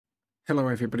Hello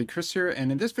everybody, Chris here,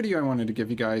 and in this video I wanted to give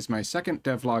you guys my second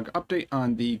devlog update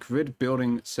on the grid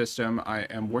building system I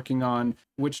am working on,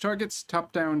 which targets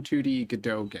top-down 2D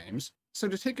Godot games. So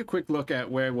to take a quick look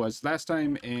at where I was last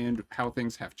time and how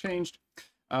things have changed,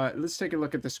 let's take a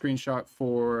look at the screenshot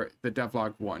for the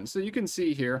Devlog 1. So you can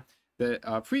see here that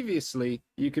previously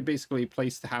you could basically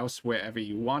place the house wherever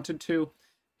you wanted to,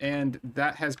 and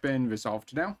that has been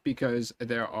resolved now because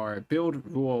there are build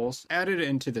rules added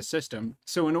into the system.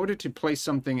 So in order to place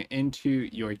something into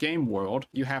your game world,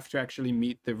 you have to actually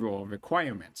meet the rule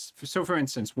requirements. So for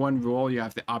instance, one rule you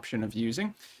have the option of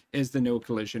using is the no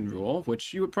collision rule,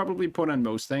 which you would probably put on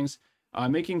most things,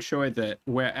 making sure that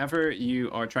wherever you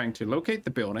are trying to locate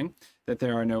the building, that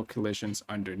there are no collisions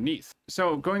underneath.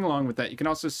 So going along with that, you can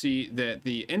also see that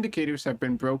the indicators have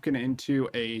been broken into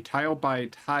a tile by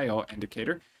tile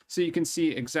indicator. So you can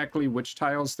see exactly which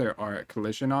tiles there are a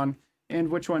collision on and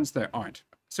which ones there aren't.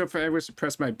 So if I was to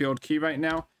press my build key right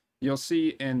now, you'll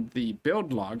see in the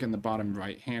build log in the bottom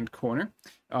right hand corner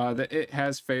that it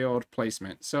has failed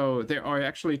placement. So there are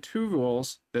actually two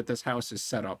rules that this house is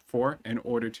set up for in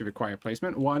order to require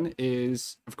placement. One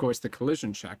is, of course, the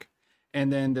collision check.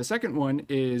 And then the second one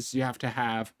is you have to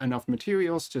have enough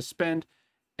materials to spend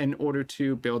in order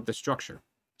to build the structure.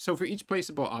 So for each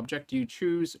placeable object, you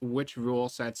choose which rule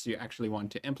sets you actually want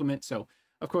to implement. So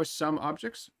of course, some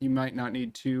objects you might not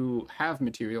need to have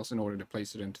materials in order to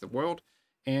place it into the world.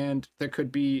 And there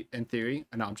could be, in theory,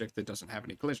 an object that doesn't have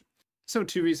any collision. So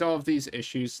to resolve these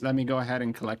issues, let me go ahead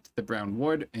and collect the brown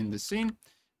wood in the scene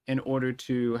in order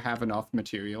to have enough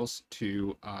materials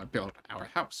to build our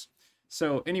house.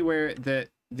 So anywhere that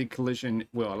the collision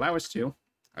will allow us to,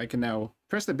 I can now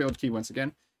press the build key once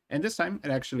again. And this time, it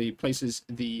actually places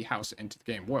the house into the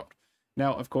game world.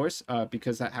 Now, of course,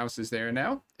 because that house is there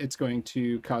now, it's going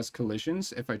to cause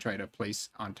collisions if I try to place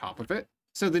on top of it.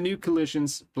 So the new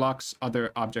collisions blocks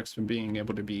other objects from being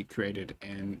able to be created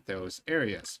in those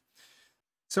areas.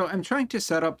 So I'm trying to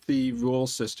set up the rule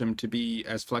system to be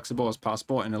as flexible as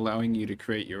possible and allowing you to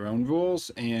create your own rules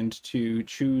and to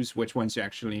choose which ones you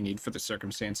actually need for the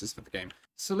circumstances of the game.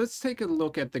 So let's take a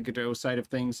look at the Godot side of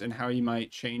things and how you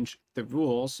might change the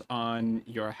rules on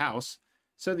your house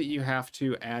so that you have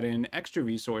to add in extra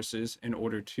resources in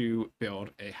order to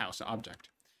build a house object.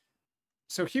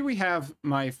 So here we have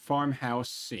my farmhouse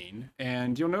scene,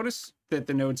 and you'll notice that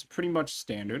the node's pretty much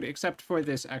standard, except for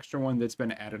this extra one that's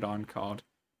been added on called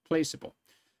placeable.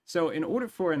 So in order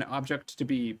for an object to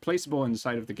be placeable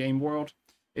inside of the game world,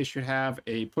 it should have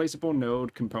a placeable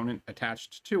node component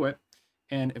attached to it.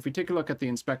 And if we take a look at the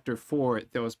inspector for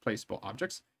those placeable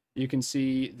objects, you can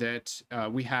see that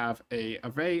we have an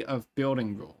array of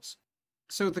building rules.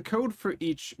 So the code for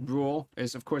each rule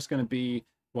is of course going to be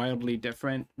wildly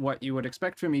different. What you would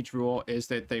expect from each rule is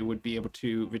that they would be able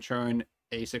to return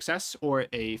a success or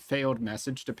a failed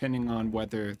message, depending on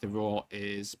whether the rule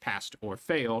is passed or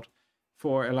failed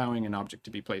for allowing an object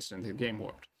to be placed in the game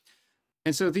world.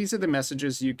 And so these are the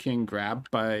messages you can grab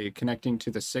by connecting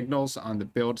to the signals on the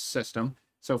build system.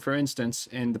 So for instance,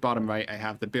 in the bottom right, I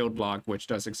have the build log, which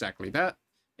does exactly that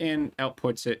and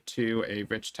outputs it to a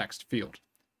rich text field,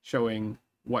 showing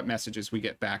what messages we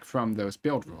get back from those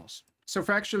build rules. So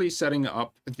for actually setting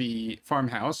up the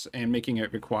farmhouse and making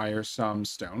it require some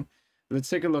stone, let's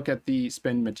take a look at the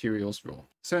spend materials rule.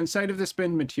 So inside of the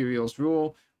spend materials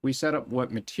rule, we set up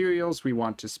what materials we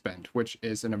want to spend, which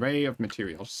is an array of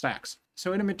material stacks.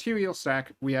 So in a material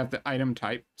stack, we have the item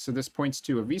type. So this points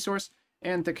to a resource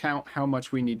and the count how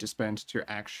much we need to spend to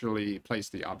actually place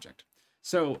the object.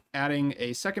 So adding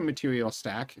a second material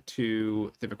stack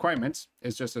to the requirements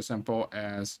is just as simple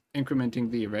as incrementing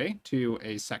the array to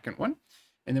a second one.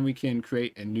 And then we can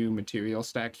create a new material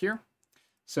stack here.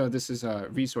 So this is a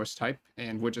resource type,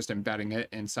 and we're just embedding it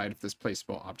inside of this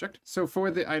placeable object. So for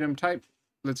the item type,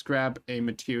 let's grab a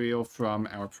material from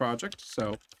our project.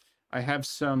 So I have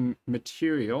some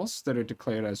materials that are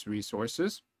declared as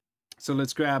resources. So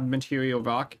let's grab material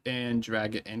rock and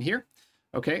drag it in here.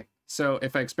 Okay, so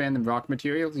if I expand the rock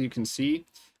materials, you can see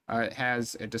it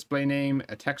has a display name,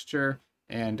 a texture,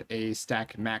 and a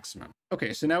stack maximum.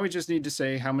 Okay, so now we just need to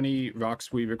say how many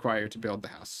rocks we require to build the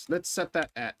house. Let's set that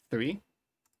at 3.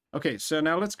 Okay, so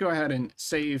now let's go ahead and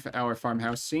save our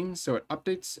farmhouse scene so it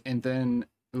updates, and then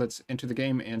let's enter the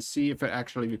game and see if it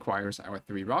actually requires our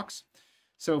 3 rocks.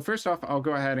 So first off, I'll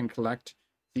go ahead and collect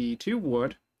the 2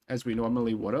 wood as we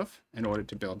normally would have in order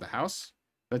to build the house.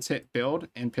 Let's hit build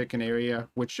and pick an area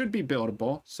which should be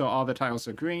buildable. So all the tiles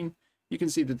are green. You can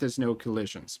see that there's no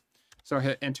collisions. So I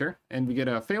hit enter and we get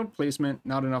a failed placement,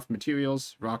 not enough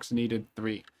materials, rocks needed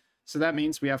 3. So that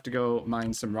means we have to go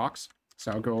mine some rocks.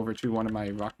 So I'll go over to one of my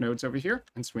rock nodes over here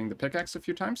and swing the pickaxe a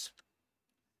few times.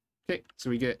 Okay, so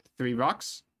we get 3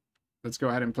 rocks. Let's go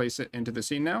ahead and place it into the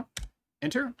scene now.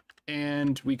 Enter,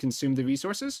 and we consume the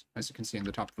resources, as you can see on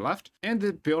the top of the left, and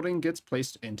the building gets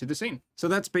placed into the scene. So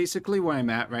that's basically where I'm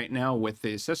at right now with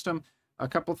the system. A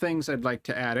couple things I'd like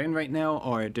to add in right now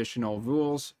are additional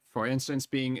rules. For instance,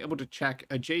 being able to check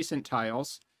adjacent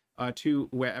tiles to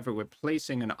wherever we're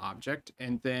placing an object,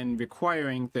 and then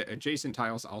requiring that adjacent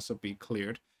tiles also be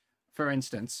cleared. For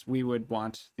instance, we would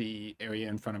want the area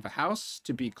in front of a house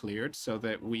to be cleared so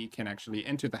that we can actually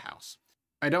enter the house.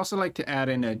 I'd also like to add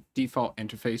in a default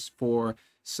interface for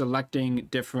selecting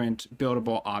different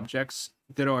buildable objects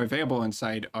that are available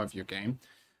inside of your game,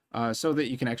 so that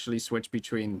you can actually switch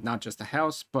between not just the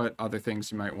house, but other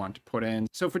things you might want to put in.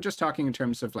 So if we're just talking in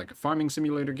terms of like a farming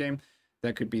simulator game,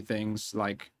 that could be things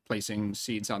like placing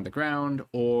seeds on the ground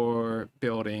or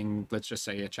building, let's just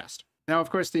say, a chest. Now, of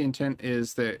course, the intent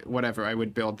is that whatever I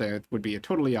would build there would be a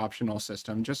totally optional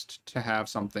system, just to have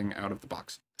something out of the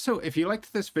box. So if you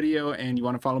liked this video and you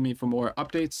want to follow me for more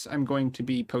updates, I'm going to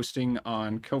be posting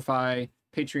on Ko-Fi,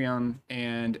 Patreon,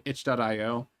 and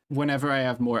itch.io whenever I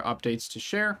have more updates to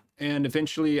share, and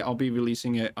eventually I'll be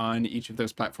releasing it on each of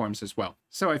those platforms as well.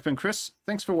 So I've been Chris,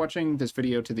 thanks for watching this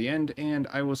video to the end, and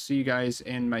I will see you guys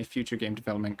in my future game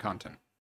development content.